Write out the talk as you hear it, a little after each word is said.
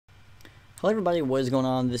Hello everybody, what is going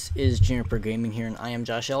on? This is Juniper Gaming here, and I am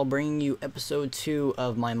Josh L, bringing you episode 2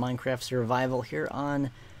 of my Minecraft survival here on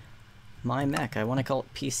my Mac. I want to call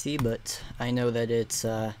it PC, but I know that it's,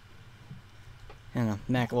 I don't know,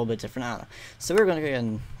 Mac a little bit different, I don't know. So we're going to go ahead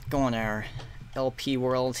and go on our LP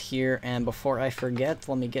world here, and before I forget,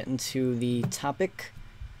 let me get into the topic.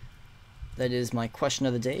 That is my question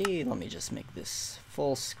of the day. Let me just make this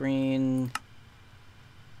full screen.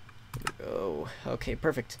 There we go. Okay,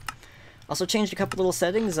 perfect. Also changed a couple little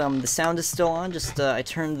settings. The sound is still on, just I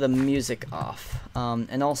turned the music off.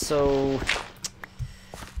 And also,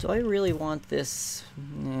 do I really want this?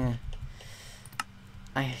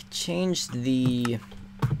 I changed the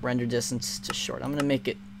render distance to short. I'm gonna make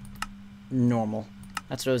it normal.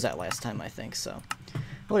 That's what it was at last time, I think, so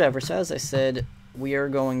whatever. So as I said, we are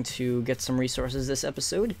going to get some resources this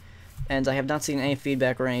episode, and I have not seen any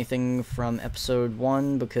feedback or anything from episode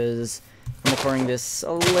 1 because I'm recording this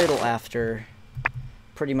a little after,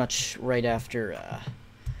 pretty much right after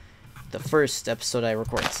the first episode I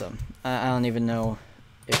recorded, so I don't even know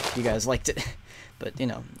if you guys liked it, but you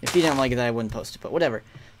know, if you didn't like it, I wouldn't post it, but whatever.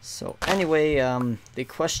 So anyway, the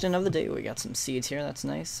question of the day, we got some seeds here, that's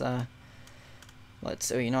nice. Oh,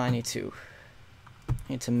 you know, I need to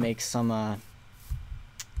make some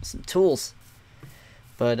tools,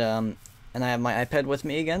 but and I have my iPad with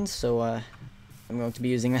me again, so I'm going to be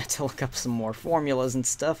using that to look up some more formulas and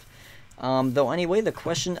stuff. Though anyway, the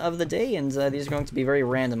question of the day, and these are going to be very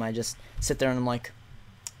random. I just sit there and I'm like,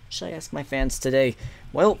 what should I ask my fans today?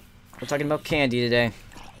 Well, we're talking about candy today.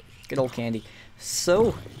 Good old candy.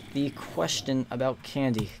 So, the question about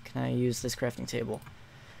candy. Can I use this crafting table?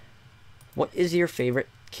 What is your favorite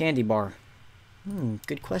candy bar?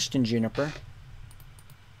 Good question, Juniper.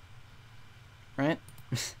 Right?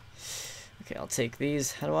 Okay, I'll take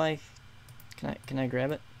these. How do I... Can I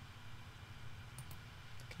grab it?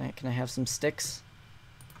 Can I have some sticks?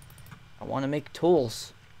 I want to make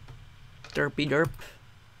tools. Derpy derp.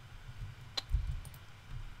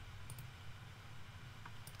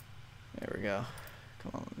 There we go.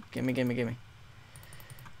 Come on, gimme.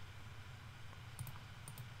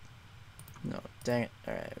 No, dang it.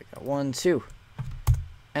 Alright, we got 1, 2.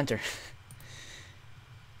 Enter.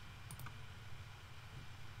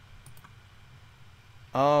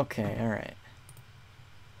 Okay, alright.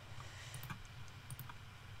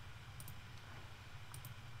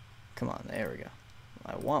 Come on, there we go.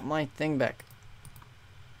 I want my thing back.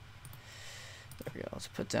 There we go, let's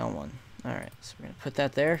put down 1. Alright, so we're going to put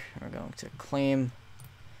that there. We're going to claim...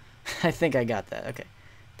 I think I got that, okay.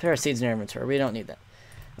 Put our seeds in our inventory, we don't need that.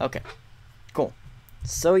 Okay, cool.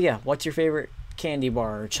 So yeah, what's your favorite candy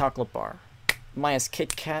bar or chocolate bar? Maya's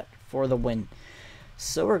Kit Kat for the win.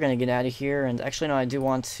 So we're going to get out of here, and actually no, I do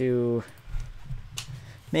want to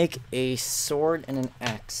make a sword and an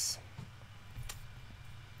axe.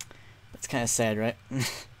 That's kind of sad, right?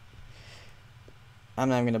 I'm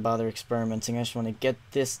not even going to bother experimenting, I just want to get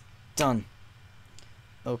this done.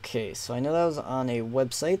 Okay, so I know that was on a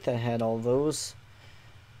website that had all those,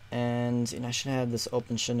 and you know, I should have this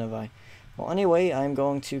open, shouldn't I? Well, anyway, I'm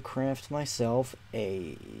going to craft myself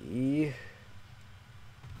a...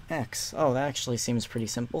 axe. Oh, that actually seems pretty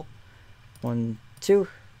simple. 1, 2.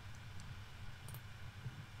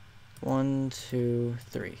 1, 2,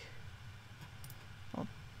 3. I'll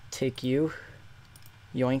take you.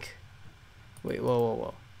 Yoink. Wait,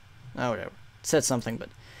 whoa. Oh, whatever. It said something, but...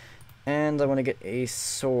 And I want to get a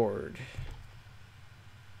sword.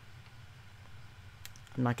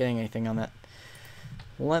 I'm not getting anything on that.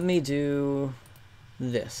 Let me do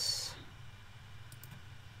this.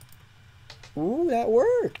 Ooh, that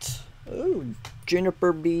worked. Ooh,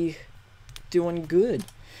 Juniper be doing good.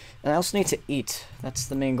 And I also need to eat. That's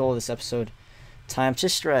the main goal of this episode. Time to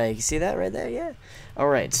strike. You see that right there? Yeah.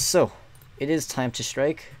 Alright, so it is time to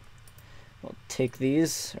strike. I'll take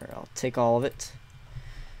these, or I'll take all of it.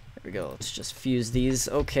 There we go. Let's just fuse these.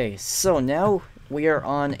 Okay, so now we are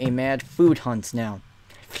on a mad food hunt now.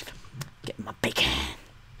 Get my bacon.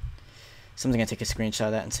 Someone's gonna take a screenshot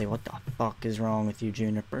of that and say, what the fuck is wrong with you,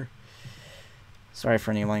 Juniper? Sorry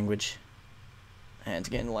for any language. And it's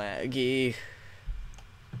getting laggy.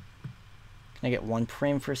 Can I get 1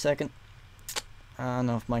 frame for a second? I don't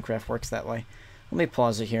know if Minecraft works that way. Let me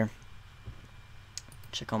pause it here.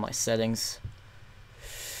 Check all my settings.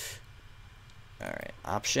 Alright,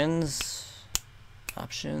 options.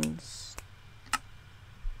 Options.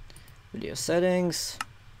 Video settings.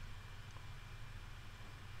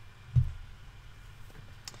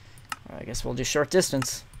 Alright, I guess we'll do short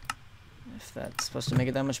distance. If that's supposed to make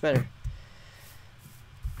it that much better.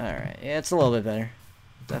 Alright, yeah, it's a little bit better.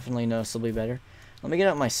 Definitely noticeably better. Let me get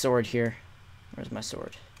out my sword here. Where's my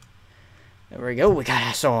sword? There we go. We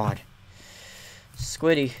got a sword.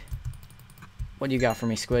 Squiddy. What do you got for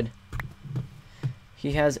me, Squid?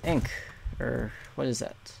 He has ink. Or, what is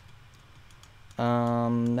that?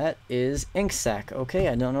 That is ink sac. Okay,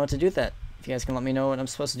 I don't know what to do with that. If you guys can let me know what I'm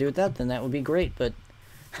supposed to do with that, then that would be great, but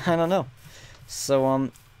I don't know.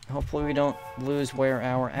 So, hopefully we don't lose where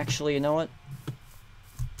our... Actually, you know what?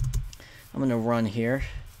 I'm gonna run here.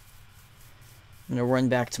 I'm gonna run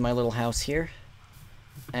back to my little house here.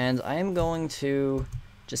 And I am going to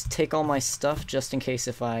just take all my stuff just in case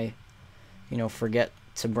if I, you know, forget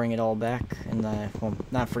to bring it all back. And, well,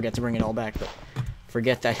 not forget to bring it all back, but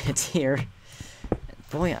forget that it's here.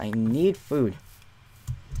 Boy, I need food.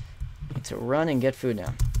 I need to run and get food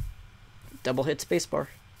now. Double hit spacebar.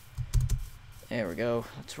 There we go.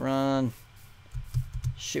 Let's run.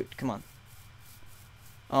 Shoot, come on.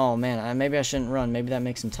 Oh man, maybe I shouldn't run. Maybe that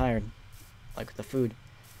makes him tired. Like with the food.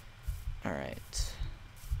 Alright.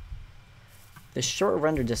 This short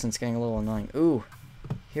render distance is getting a little annoying. Ooh.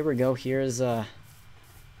 Here we go. Here's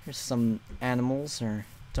some animals, or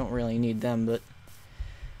don't really need them, but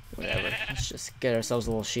whatever. Let's just get ourselves a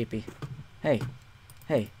little sheepy. Hey.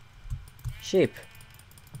 Hey. Sheep.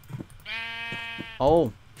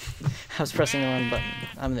 Oh. I was pressing the wrong button.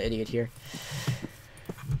 I'm the idiot here.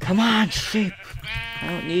 Come on, sheep. I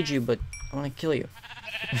don't need you, but I want to kill you.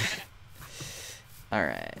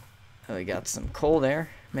 Alright. Oh, we got some coal there.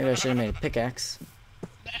 Maybe I should have made a pickaxe.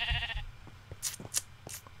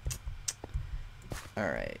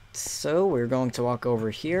 Alright. So, we're going to walk over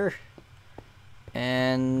here.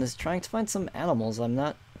 And trying to find some animals. I'm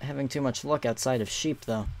not having too much luck outside of sheep,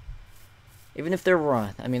 though. Even if they're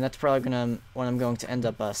raw. I mean, that's probably what I'm going to end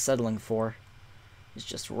up settling for. Is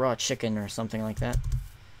just raw chicken or something like that.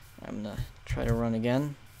 I'm gonna try to run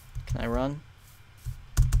again. Can I run?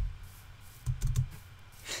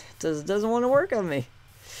 It doesn't want to work on me.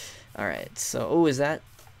 Alright, so, oh, is that...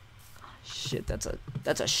 Shit, that's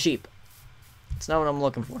a sheep. It's not what I'm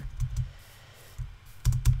looking for.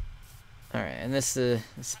 Alright, and this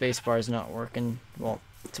space bar is not working. Well,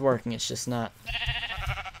 it's working, it's just not.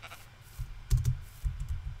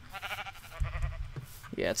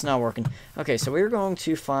 Yeah, it's not working. Okay, so we're going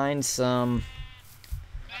to find some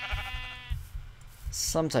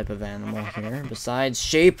type of animal here besides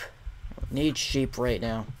sheep. I don't need sheep right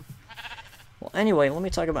now. Well, anyway, let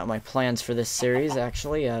me talk about my plans for this series,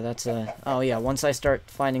 actually. Oh, yeah, once I start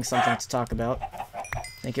finding something to talk about.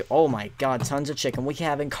 Thank you. Oh, my God, tons of chicken. We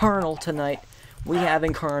having Colonel tonight. We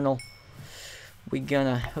having Colonel. We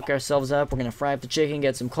gonna hook ourselves up. We're gonna fry up the chicken,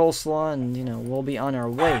 get some coleslaw, and, you know, we'll be on our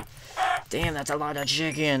way. Damn, that's a lot of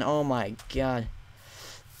chicken. Oh, my God.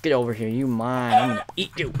 Get over here. You mine. I'm gonna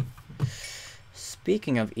eat you.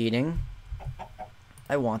 Speaking of eating,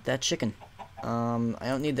 I want that chicken. I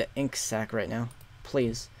don't need the ink sac right now.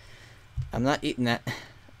 Please. I'm not eating that.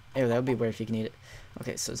 Ew, that would be weird if you can eat it.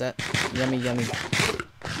 Okay, so is that yummy, yummy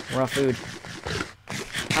raw food?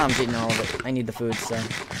 I'm eating all of it. I need the food, so.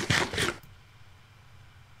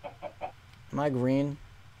 Am I green?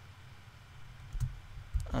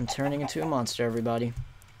 I'm turning into a monster, everybody.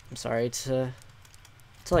 I'm sorry to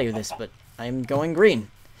tell you this, but I'm going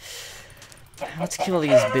green. Let's kill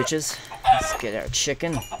these bitches. Let's get our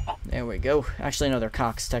chicken. There we go. Actually, no, they're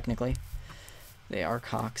cocks, technically. They are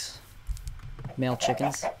cocks. Male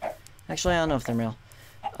chickens. Actually, I don't know if they're male.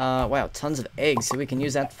 Wow, tons of eggs. So we can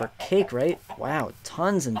use that for cake, right? Wow,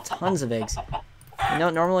 tons and tons of eggs. You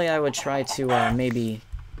know, normally I would try to maybe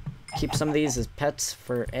keep some of these as pets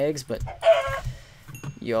for eggs, but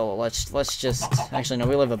yo, let's just... Actually, no,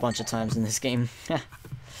 we live a bunch of times in this game. Get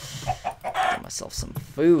myself some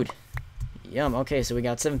food. Yum. Okay, so we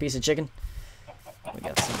got 7 pieces of chicken. We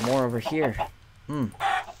got some more over here. I'm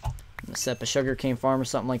gonna set up a sugarcane farm or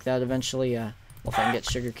something like that eventually. Well, if I can get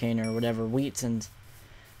sugarcane or whatever, wheat and...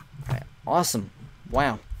 Alright, awesome.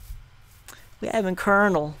 Wow. We having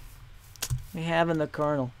Colonel. We having the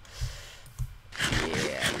Colonel.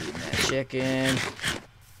 Yeah, eating that chicken.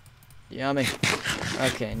 Yummy.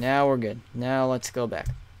 Okay, now we're good. Now let's go back.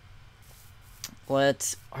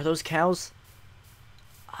 Are those cows?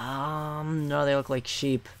 No, they look like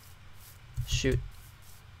sheep. Shoot.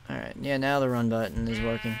 Alright, yeah, now the run button is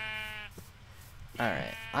working.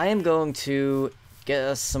 Alright, I am going to get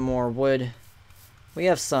us some more wood. We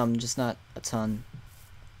have some, just not a ton.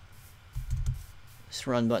 This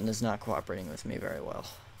run button is not cooperating with me very well.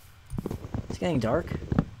 It's getting dark?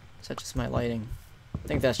 Is that just my lighting? I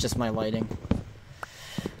think that's just my lighting.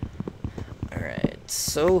 Alright,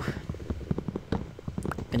 so...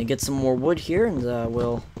 gonna get some more wood here, and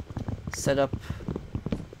we'll set up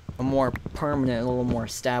a more permanent, a little more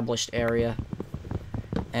established area.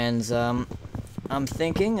 And I'm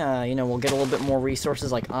thinking, you know, we'll get a little bit more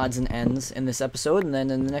resources like odds and ends in this episode, and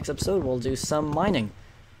then in the next episode we'll do some mining.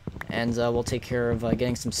 And we'll take care of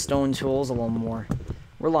getting some stone tools, a little more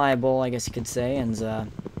reliable, I guess you could say, and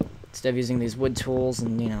instead of using these wood tools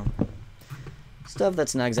and, you know, stuff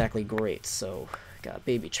that's not exactly great. So, got a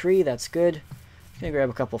baby tree, that's good. Gonna grab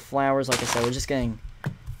a couple flowers. Like I said, we're just getting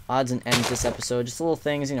odds and ends this episode, just little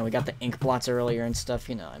things. You know, we got the ink blots earlier and stuff.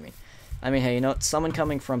 You know, I mean, hey, you know, someone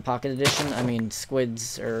coming from Pocket Edition, I mean,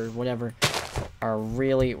 squids or whatever, are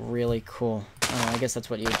really, really cool. I guess that's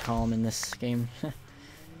what you'd call them in this game.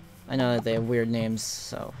 I know that they have weird names,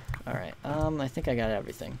 so all right. I think I got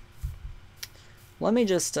everything. Let me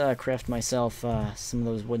just craft myself some of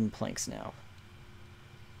those wooden planks now.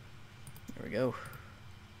 There we go.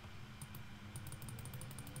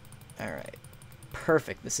 Alright.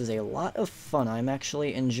 Perfect. This is a lot of fun. I'm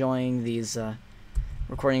actually enjoying these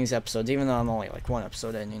recording these episodes, even though I'm only like one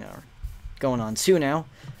episode in, you know, going on 2 now.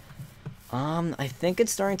 I think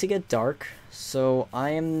it's starting to get dark, so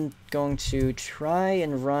I am going to try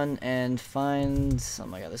and run and find... Oh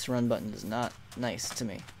my god, this run button is not nice to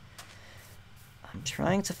me. I'm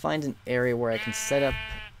trying to find an area where I can set up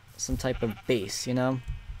some type of base, you know?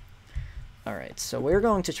 Alright, so we're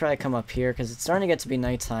going to try to come up here, because it's starting to get to be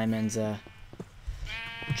nighttime, and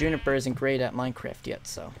Juniper isn't great at Minecraft yet,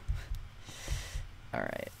 so...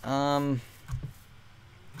 Alright,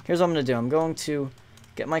 here's what I'm going to do. I'm going to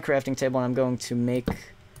get my crafting table, and I'm going to make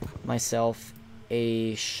myself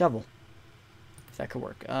a shovel. If that could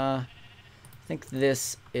work. I think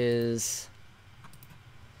this is...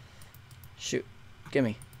 Shoot.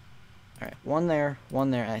 Gimme. Alright, one there,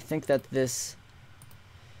 one there. I think that this...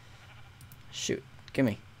 Shoot.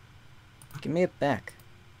 Gimme. Give me it back.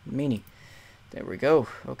 Meanie. There we go.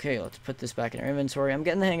 Okay, let's put this back in our inventory. I'm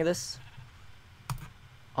getting the hang of this.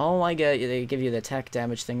 Oh, I get it. They give you the attack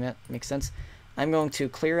damage thing. That makes sense. I'm going to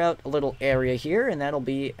clear out a little area here, and that'll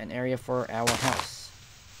be an area for our house.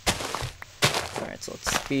 Alright, so let's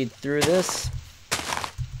speed through this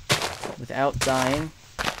without dying.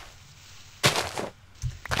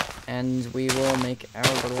 And we will make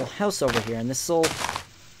our little house over here. And this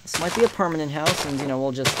might be a permanent house, and, you know,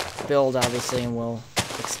 we'll just build, obviously, and we'll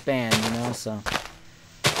expand, you know, so...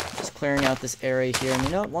 Just clearing out this area here, and,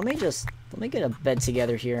 you know, let me get a bed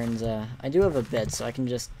together here, and, I do have a bed, so I can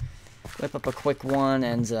just whip up a quick one,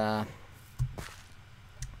 and, let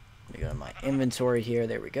me go to my inventory here,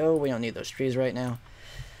 there we go, we don't need those trees right now.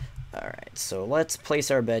 Alright, so let's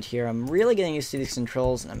place our bed here. I'm really getting used to these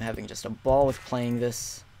controls, and I'm having just a ball with playing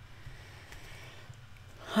this.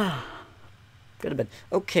 Go to bed.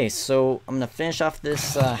 Okay, so I'm gonna finish off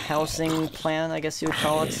this housing plan, I guess you would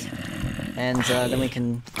call it, and then we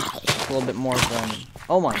can talk a little bit more of them.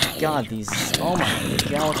 Oh my god, these! Oh my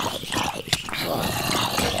god!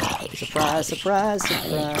 Surprise! Surprise! Surprise!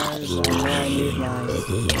 I need my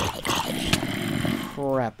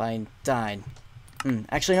crap! I died.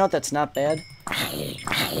 Actually, you know what? That's not bad.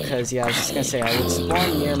 Because yeah, I was just gonna say I would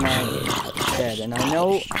spawn near my bed, and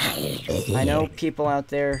I know people out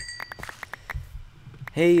there.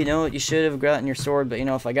 Hey, you know what, you should have gotten your sword, but, you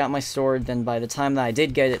know, if I got my sword, then by the time that I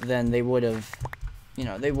did get it, then they would have, you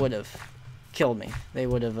know, they would have killed me. They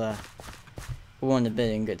would have, wouldn't have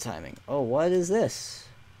been in good timing. Oh, what is this?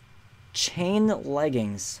 Chain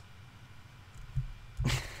leggings.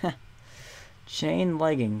 Chain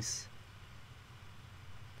leggings.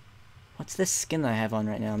 What's this skin that I have on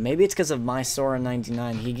right now? Maybe it's because of my Sora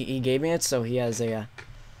 99. He gave me it, so he has a,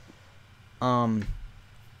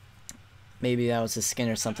 maybe that was his skin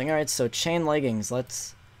or something. Alright, so chain leggings.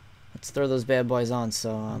 Let's throw those bad boys on.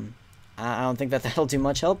 So, I don't think that that'll do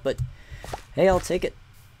much help, but hey, I'll take it.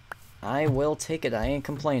 I will take it. I ain't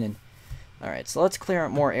complaining. Alright, so let's clear out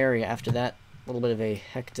more area after that. A little bit of a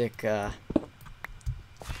hectic,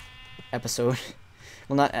 episode.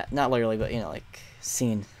 Well, not literally, but, you know, like,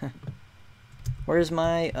 scene. Where's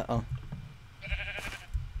my... Uh-oh.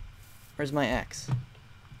 Where's my axe?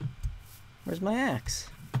 Where's my axe?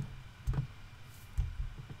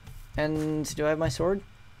 And do I have my sword?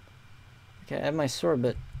 Okay, I have my sword,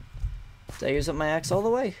 but did I use up my axe all the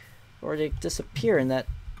way? Or did it disappear in that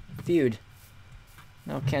feud?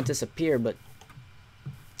 No, it can't disappear, but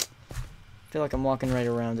I feel like I'm walking right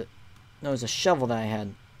around it. No, it was a shovel that I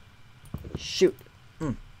had. Shoot.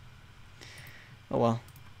 Oh well.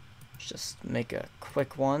 Let's just make a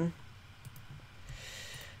quick one.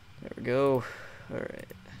 There we go. Alright.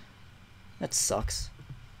 That sucks.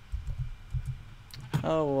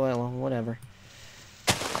 Oh, well, whatever.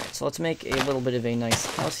 Alright, so let's make a little bit of a nice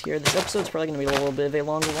house here. This episode's probably going to be a little bit of a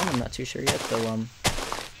longer one. I'm not too sure yet, though,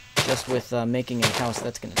 just with making a house,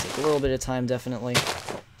 that's going to take a little bit of time, definitely.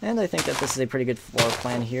 And I think that this is a pretty good floor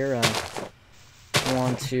plan here. I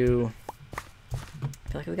want to... I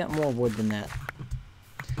feel like we got more wood than that.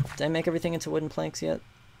 Did I make everything into wooden planks yet?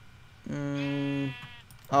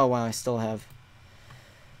 Oh wow, I still have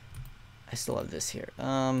this here.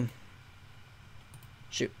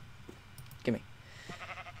 Shoot. Gimme.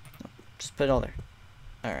 No, just put it all there.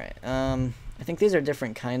 Alright, I think these are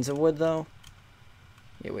different kinds of wood though.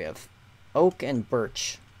 Yeah, we have oak and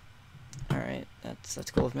birch. Alright,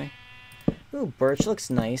 that's cool with me. Ooh, birch looks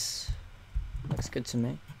nice. Looks good to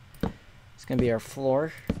me. It's gonna be our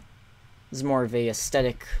floor. This is more of a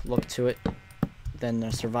aesthetic look to it than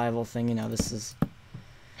a survival thing, you know, this is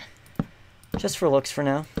just for looks for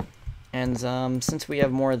now. And since we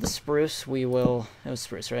have more of the spruce, we will... It was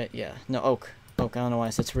spruce, right? Yeah. No, oak. Oak, I don't know why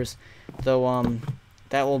I said spruce. Though,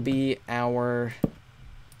 that will be our...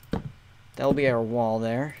 That'll be our wall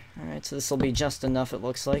there. Alright, so this will be just enough, it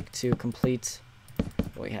looks like, to complete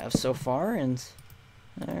what we have so far, and...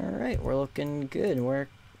 Alright, we're looking good. We're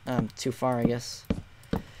too far, I guess.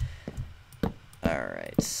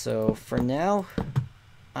 Alright, so for now,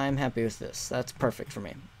 I'm happy with this. That's perfect for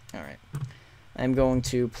me. Alright. I'm going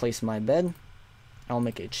to place my bed. I'll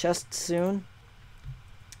make a chest soon.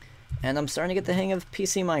 And I'm starting to get the hang of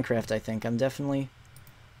PC Minecraft, I think.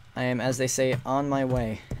 I am, as they say, on my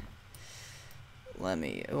way.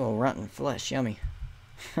 Oh, rotten flesh, yummy.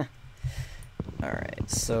 Alright,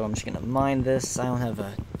 so I'm just gonna mine this. I don't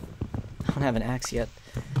have an axe yet.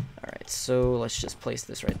 Alright, so let's just place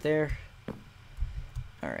this right there.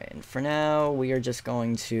 Alright, and for now, we are just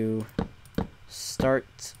going to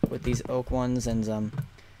start with these oak ones, and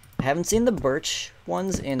I haven't seen the birch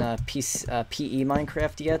ones in PE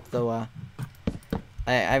Minecraft yet, though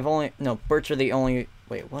birch are the only...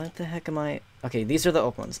 Wait, what the heck am I... Okay, these are the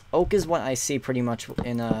oak ones. Oak is what I see pretty much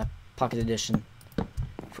in Pocket Edition,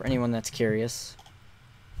 for anyone that's curious.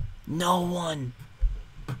 No one!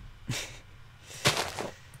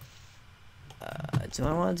 Do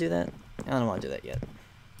I want to do that? I don't want to do that yet.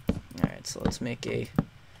 Alright, so let's make a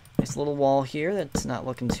nice little wall here that's not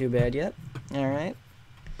looking too bad yet. Alright.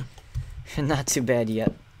 Not too bad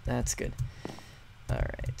yet. That's good.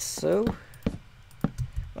 Alright, so...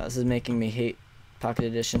 Wow, this is making me hate Pocket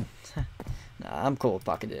Edition. Nah, I'm cool with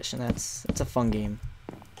Pocket Edition. It's a fun game.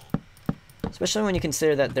 Especially when you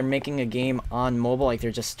consider that they're making a game on mobile, like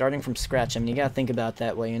they're just starting from scratch. I mean, you gotta think about it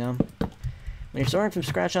that way, you know? When you're starting from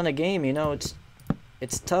scratch on a game, you know,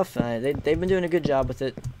 it's tough. They've been doing a good job with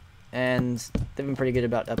it, and they've been pretty good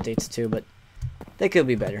about updates too, but they could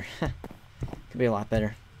be better. Could be a lot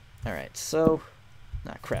better. Alright, so...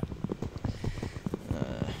 crap.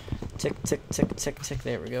 Tick, tick, tick, tick, tick.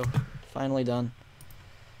 There we go. Finally done.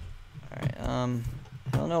 Alright,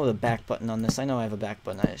 I don't know the back button on this. I know I have a back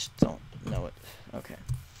button, I just don't know it. Okay.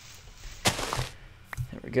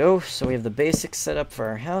 There we go. So we have the basics set up for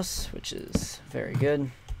our house, which is very good.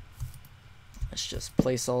 Let's just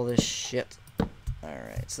place all this shit.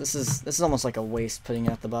 Alright, so this is almost like a waste putting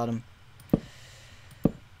it at the bottom.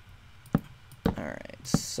 Alright,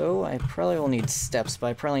 so I probably will need steps, but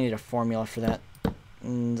I probably need a formula for that.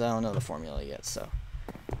 And I don't know the formula yet, so.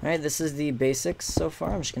 Alright, this is the basics so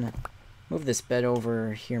far. I'm just gonna move this bed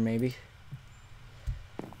over here, maybe.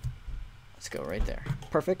 Let's go right there.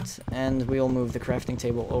 Perfect. And we'll move the crafting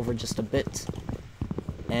table over just a bit.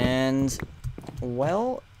 And,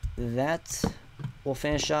 well, that will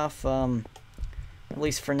finish off, at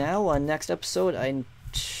least for now. Next episode,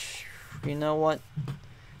 you know what?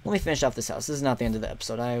 Let me finish off this house. This is not the end of the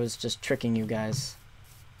episode. I was just tricking you guys.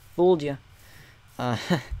 Fooled you.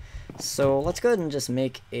 So let's go ahead and just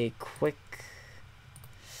make a quick...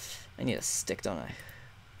 I need a stick, don't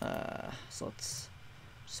I? So let's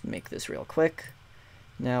just make this real quick.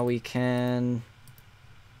 Now we can...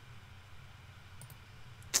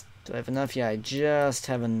 Do I have enough? Yeah, I just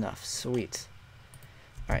have enough. Sweet.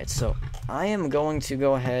 Alright, so I am going to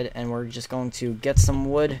go ahead and we're just going to get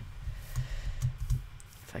some wood.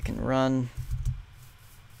 If I can run.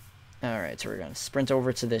 Alright, so we're going to sprint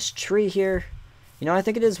over to this tree here. You know, I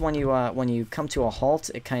think it is when you come to a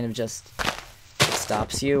halt, it kind of just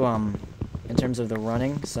stops you in terms of the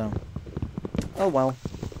running, so oh well.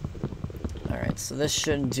 Alright, so this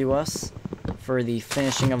should do us for the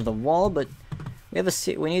finishing of the wall, but we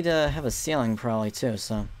need to have a ceiling probably too,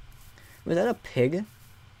 so. Was that a pig? I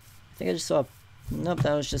think I just saw nope,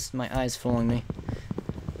 that was just my eyes fooling me.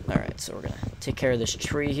 Alright, so we're gonna take care of this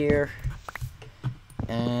tree here.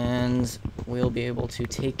 And we'll be able to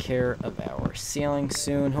take care of our ceiling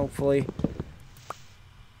soon, hopefully.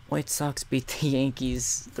 White Sox beat the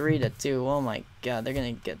Yankees 3-2. Oh my god, they're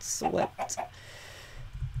gonna get swept.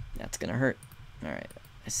 That's gonna hurt. Alright.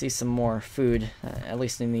 I see some more food, at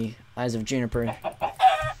least in the eyes of Juniper.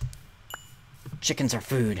 Chickens are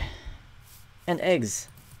food. And eggs.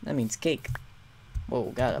 That means cake.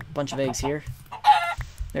 Whoa, got a bunch of eggs here.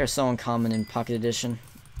 They're so uncommon in Pocket Edition.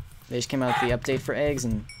 They just came out with the update for eggs,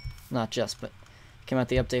 and not just, but came out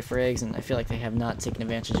the update for eggs, and I feel like they have not taken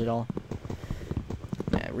advantage at all.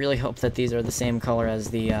 I really hope that these are the same color as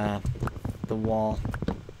the wall.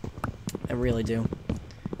 I really do.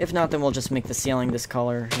 If not, then we'll just make the ceiling this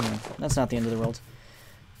color. You know, that's not the end of the world.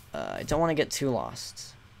 I don't want to get too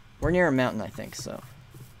lost. We're near a mountain, I think, so.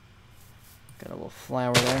 Got a little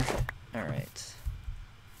flower there. Alright.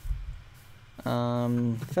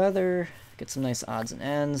 Feather. Get some nice odds and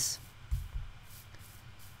ends.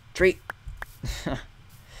 Tree.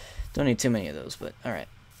 Don't need too many of those, but alright.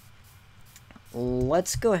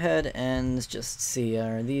 Let's go ahead and just see,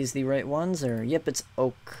 are these the right ones? Or, yep, it's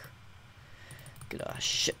oak. Get a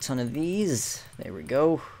shit ton of these. There we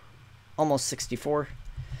go. Almost 64.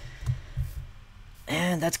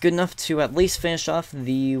 And that's good enough to at least finish off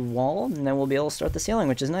the wall, and then we'll be able to start the ceiling,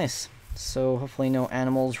 which is nice. So hopefully no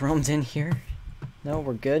animals roamed in here. No,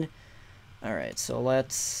 we're good. Alright, so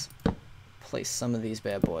let's place some of these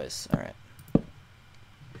bad boys. Alright.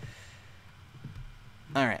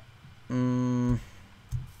 Alright.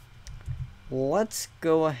 Let's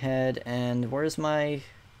go ahead and... Where's the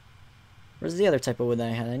other type of wood that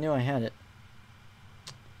I had? I knew I had it.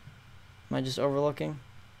 Am I just overlooking?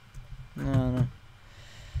 No.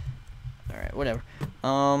 Alright, whatever.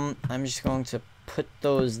 I'm just going to put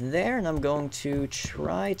those there, and I'm going to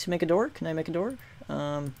try to make a door. Can I make a door?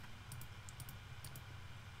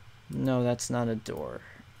 No, that's not a door.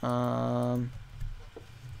 Let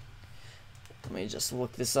me just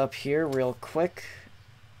look this up here real quick.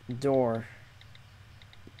 Door.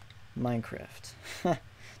 Minecraft.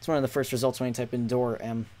 It's one of the first results when you type in door,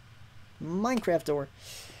 Minecraft door.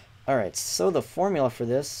 Alright, so the formula for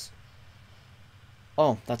this...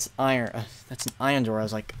 Oh, that's iron. That's an iron door. I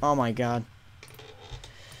was like, oh my god.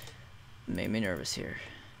 Made me nervous here.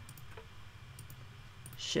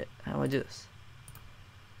 Shit, how do I do this?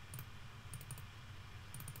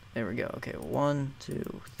 There we go. Okay, 1,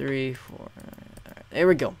 2, 3, 4. Right, there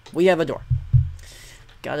we go. We have a door.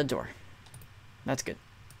 Got a door. That's good.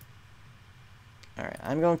 Alright,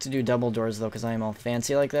 I'm going to do double doors though, because I am all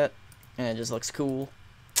fancy like that. And it just looks cool.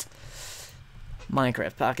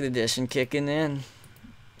 Minecraft Pocket Edition kicking in.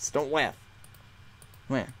 Just don't laugh.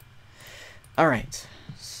 Man. Alright.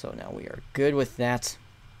 So now we are good with that.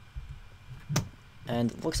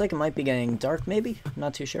 And it looks like it might be getting dark, maybe? I'm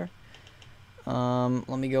not too sure.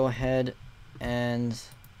 Let me go ahead and...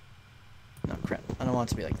 No, crap. I don't want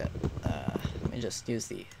it to be like that. Let me just use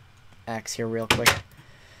the axe here real quick.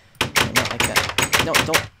 Okay, not like that. No,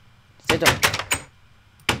 don't. Stay down.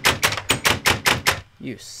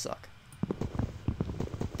 You suck.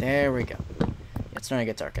 There we go. It's starting to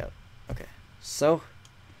get dark out. Okay, so...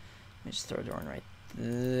 Let me just throw a door in right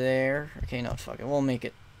there. Okay, no, fuck it. We'll make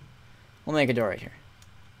a door right here.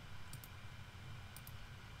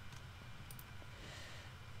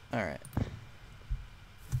 Alright.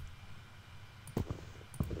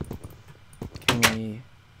 Can we...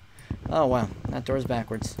 Oh, wow. That door's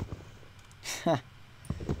backwards. Alright,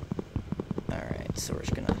 so we're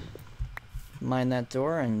just gonna mine that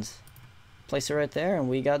door and place it right there, and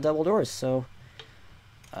we got double doors, so...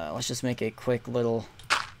 let's just make a quick little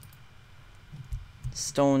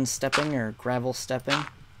stone stepping or gravel stepping.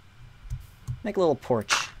 Make a little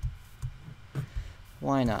porch.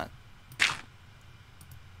 Why not?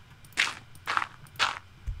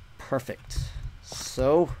 Perfect.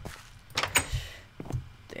 So,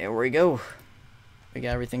 there we go. We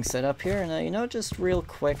got everything set up here, and you know, just real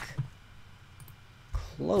quick,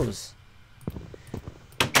 close.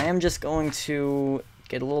 I am just going to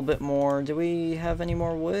get a little bit more. Do we have any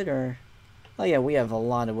more wood, or? Oh yeah, we have a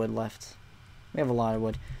lot of wood left. We have a lot of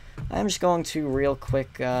wood. I'm just going to real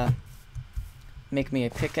quick make me a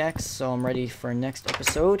pickaxe, so I'm ready for next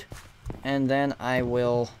episode, and then I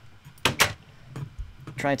will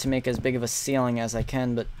try to make as big of a ceiling as I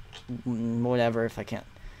can, but whatever if I can.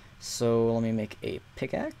 So let me make a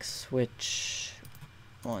pickaxe, which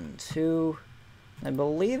 1, 2, I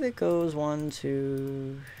believe it goes 1,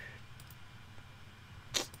 2,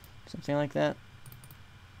 something like that.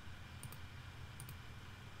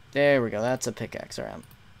 There we go, that's a pickaxe. Alright, I'm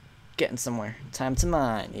getting somewhere. Time to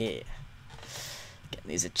mine, yeah. Getting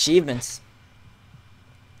these achievements.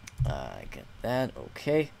 I get that,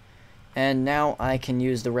 okay. And now I can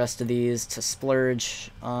use the rest of these to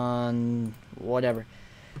splurge on whatever.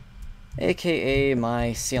 AKA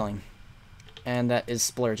my ceiling. And that is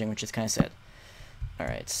splurging, which is kind of sad.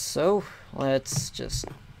 Alright, so let's just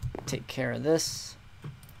take care of this.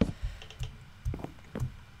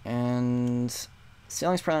 And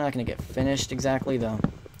ceiling's probably not going to get finished exactly, though.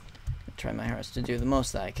 I'll try my hardest to do the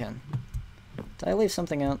most that I can. Did I leave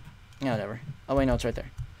something out? No, whatever. Oh, wait, no, it's right there.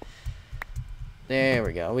 There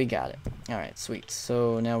we go. We got it. Alright, sweet.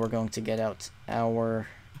 So now we're going to get out our...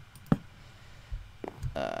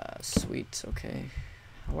 sweet. Okay.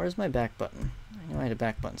 Where's my back button? I know I had a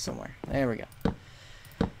back button somewhere. There we go.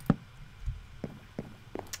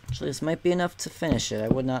 Actually, this might be enough to finish it. I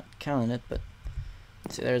would not count on it, but...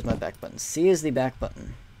 See, there's my back button. C is the back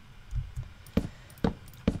button.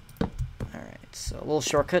 Alright, so a little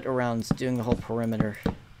shortcut around doing the whole perimeter,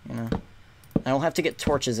 you know. I will have to get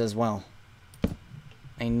torches as well.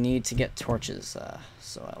 I need to get torches,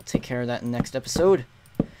 so I'll take care of that in the next episode.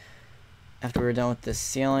 After we're done with this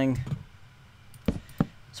ceiling.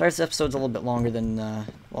 Sorry this episode's a little bit longer than,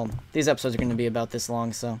 well, these episodes are going to be about this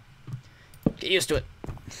long, so get used to it.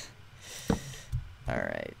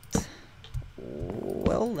 Alright.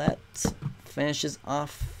 Well, that finishes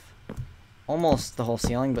off almost the whole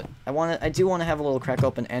ceiling, but I do want to have a little crack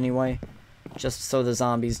open anyway, just so the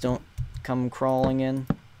zombies don't come crawling in.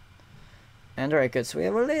 And alright, good, so we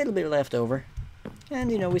have a little bit left over.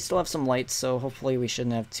 And, you know, we still have some lights, so hopefully we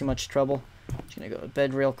shouldn't have too much trouble. Just gonna go to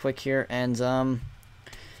bed real quick here, and,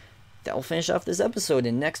 that will finish off this episode.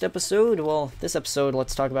 In next episode, well, this episode,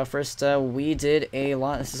 let's talk about first, we did a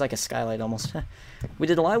lot. This is like a skylight almost. We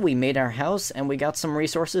did a lot. We made our house, and we got some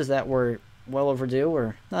resources that were well overdue,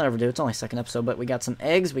 or not overdue. It's only second episode, but we got some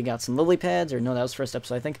eggs. We got some lily pads, or no, that was first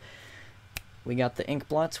episode, I think. We got the ink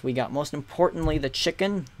blots. We got, most importantly, the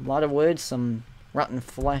chicken. A lot of wood, some rotten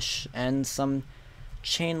flesh, and some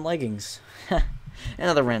chain leggings. And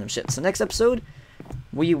other random shit. So next episode,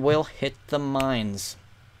 we will hit the mines.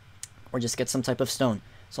 Or just get some type of stone.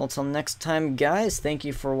 So until next time, guys, thank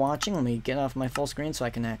you for watching. Let me get off my full screen so I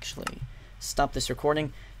can actually stop this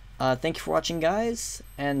recording. Thank you for watching, guys.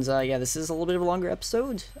 And, yeah, this is a little bit of a longer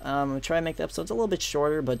episode. I'm going to try and make the episodes a little bit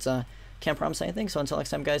shorter, but can't promise anything. So until next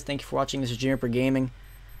time, guys, thank you for watching. This is Juniper Gaming.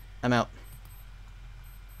 I'm out.